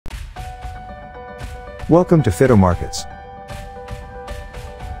Welcome to Fido Markets.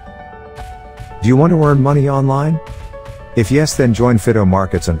 Do you want to earn money online? If yes, then join Fido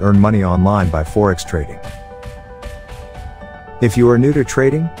Markets and earn money online by Forex trading. If you are new to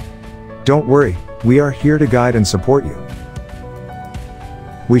trading, don't worry, we are here to guide and support you.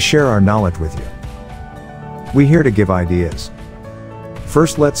 We share our knowledge with you. We're here to give ideas.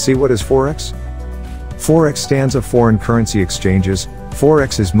 First, let's see what is Forex. Forex stands for foreign currency exchanges.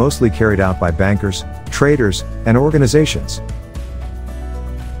 Forex is mostly carried out by bankers, traders, and organizations.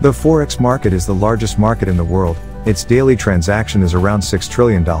 The Forex market is the largest market in the world. Its daily transaction is around $6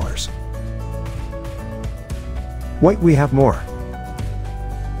 trillion. Wait, we have more.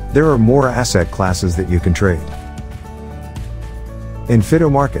 There are more asset classes that you can trade. In Fido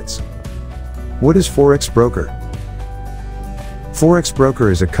Markets. What is Forex broker? Forex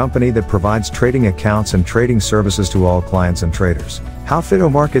broker is a company that provides trading accounts and trading services to all clients and traders. How Fido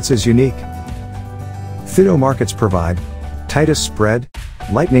Markets is unique. Fido Markets provide tightest spread,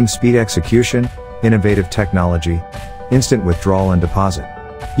 lightning speed execution, innovative technology, instant withdrawal and deposit.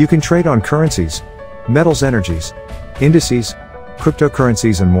 You can trade on currencies, metals, energies, indices,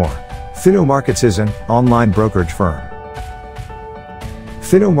 cryptocurrencies and more. Fido Markets is an online brokerage firm.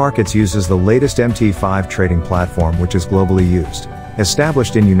 Fido Markets uses the latest MT5 trading platform, which is globally used.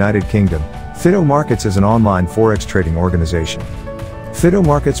 Established in United Kingdom, Fido Markets is an online Forex trading organization. Fido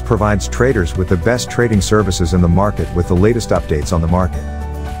Markets provides traders with the best trading services in the market with the latest updates on the market.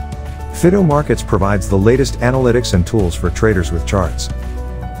 Fido Markets provides the latest analytics and tools for traders with charts.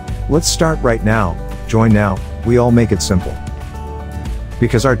 Let's start right now. Join now. We all make it simple.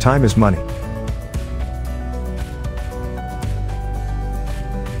 Because our time is money.